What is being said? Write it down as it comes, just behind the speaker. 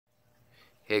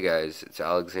Hey guys, it's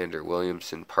Alexander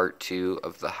Williamson, part 2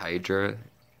 of the Hydra,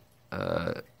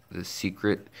 the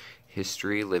secret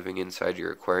history living inside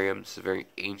your aquarium. It's a very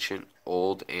ancient,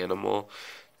 old animal.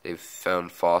 They've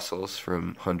found fossils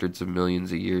from hundreds of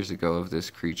millions of years ago of this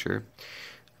creature,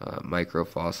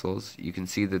 microfossils. You can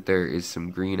see that there is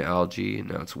some green algae,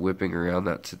 and now it's whipping around.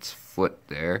 That's its foot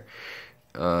there.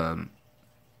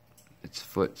 Its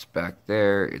foot's back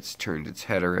there. It's turned its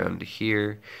head around to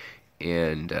here,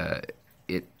 and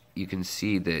you can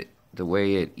see that the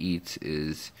way it eats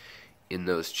is in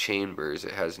those chambers.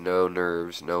 It has no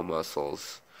nerves, no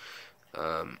muscles,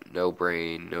 no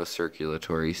brain, no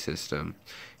circulatory system.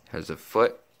 It has a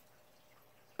foot.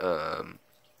 I'm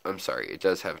sorry, it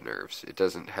does have nerves. It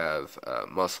doesn't have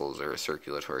muscles or a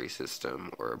circulatory system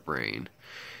or a brain.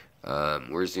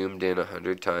 We're zoomed in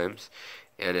 100 times,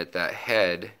 and at that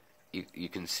head, you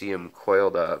can see him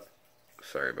coiled up.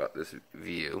 Sorry about this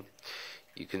view.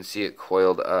 You can see it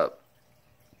coiled up.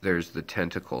 There's the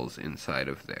tentacles inside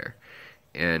of there.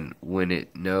 And when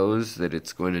it knows that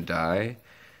it's going to die,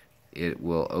 it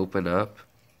will open up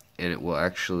and it will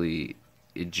actually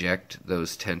eject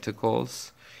those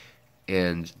tentacles,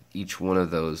 and each one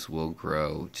of those will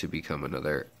grow to become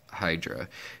another Hydra.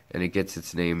 And it gets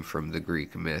its name from the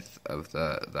Greek myth of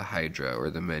the Hydra, or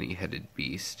the many-headed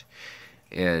beast.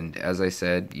 And as I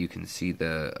said, you can see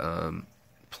the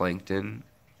plankton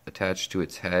attached to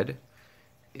its head.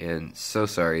 And so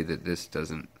sorry that this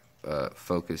doesn't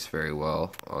focus very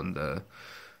well on the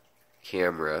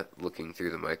camera looking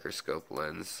through the microscope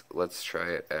lens. Let's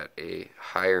try it at a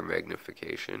higher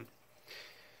magnification.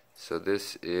 So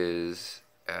this is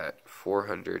at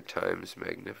 400 times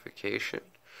magnification.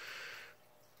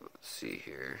 Let's see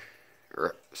here.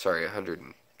 Or, sorry,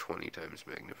 120 times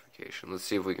magnification. Let's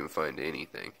see if we can find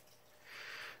anything.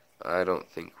 I don't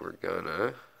think we're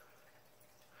gonna.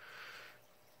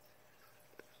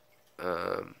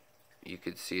 You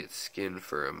could see its skin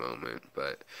for a moment,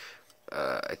 but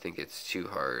I think it's too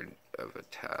hard of a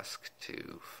task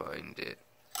to find it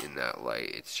in that light.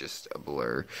 It's just a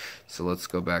blur. So let's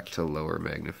go back to lower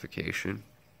magnification.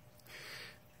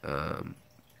 And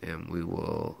we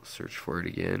will search for it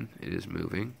again. It is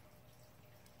moving.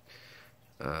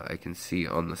 I can see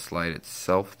on the slide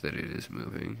itself that it is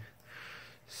moving.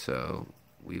 So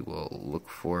we will look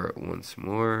for it once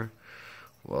more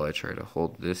while I try to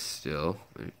hold this still.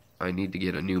 I need to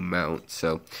get a new mount,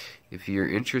 so if you're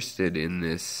interested in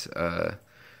this,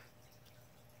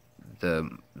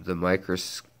 the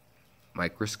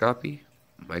microscopy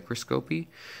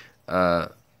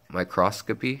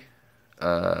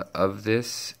of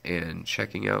this, and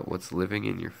checking out what's living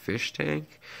in your fish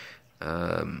tank,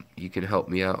 you can help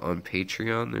me out on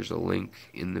Patreon. There's a link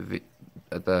in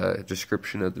the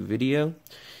description of the video,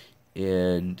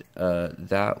 and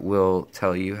that will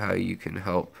tell you how you can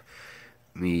help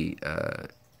me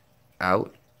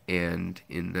out, and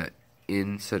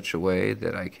in such a way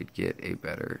that I could get a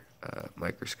better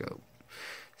microscope.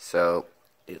 So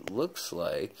it looks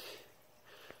like,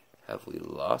 have we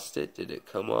lost it? Did it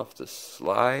come off the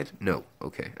slide? No.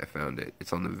 Okay, I found it.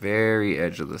 It's on the very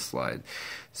edge of the slide.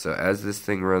 So as this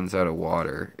thing runs out of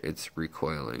water, it's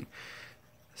recoiling.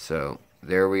 So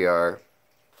there we are.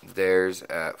 There's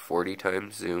at 40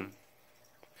 times zoom.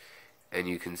 And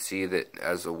you can see that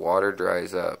as the water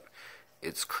dries up,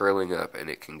 it's curling up and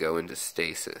it can go into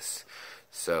stasis.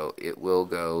 So it will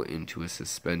go into a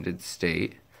suspended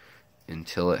state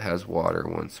until it has water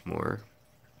once more.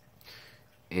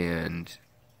 And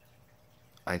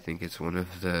I think it's one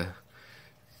of the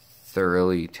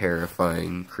thoroughly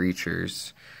terrifying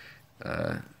creatures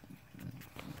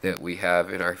that we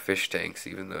have in our fish tanks,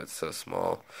 even though it's so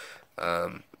small.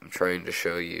 I'm trying to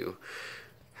show you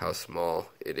how small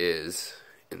it is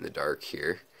in the dark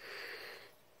here.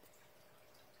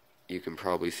 You can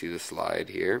probably see the slide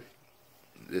here.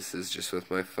 This is just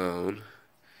with my phone,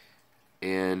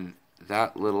 and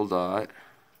that little dot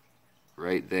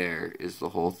right there is the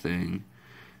whole thing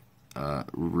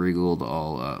wriggled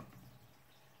all up.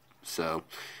 So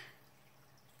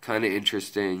kind of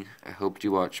interesting. I hoped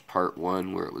you watched part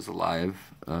 1 where it was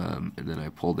alive, and then I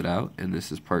pulled it out, and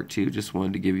this is part 2. Just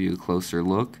wanted to give you a closer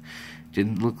look.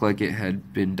 Didn't look like it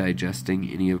had been digesting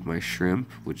any of my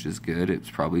shrimp, which is good. It's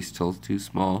probably still too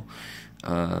small,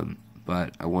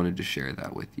 but I wanted to share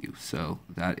that with you. So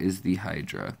that is the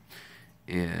Hydra,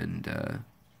 and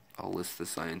I'll list the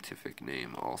scientific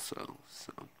name also.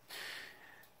 So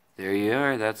there you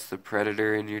are. That's the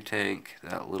predator in your tank,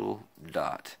 that little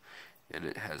dot. And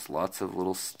it has lots of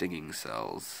little stinging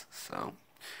cells. So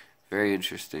very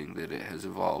interesting that it has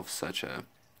evolved such a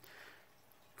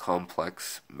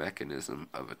complex mechanism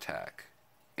of attack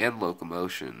and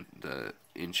locomotion. The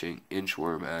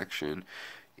inchworm action.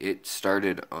 It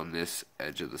started on this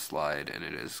edge of the slide and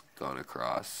it has gone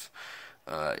across.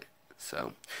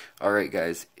 So, alright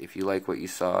guys, if you like what you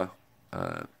saw,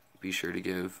 be sure to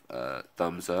give a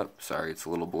thumbs up. Sorry it's a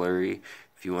little blurry.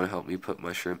 If you want to help me put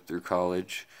my shrimp through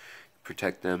college,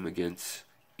 protect them against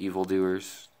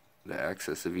evildoers, the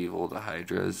access of evil, the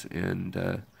hydras,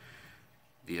 and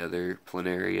the other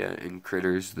planaria and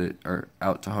critters that are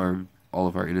out to harm all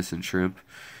of our innocent shrimp,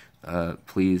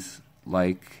 please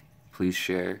like, please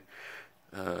share,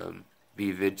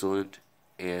 be vigilant,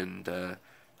 and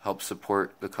help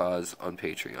support the cause on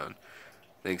Patreon.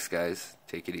 Thanks guys,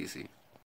 take it easy.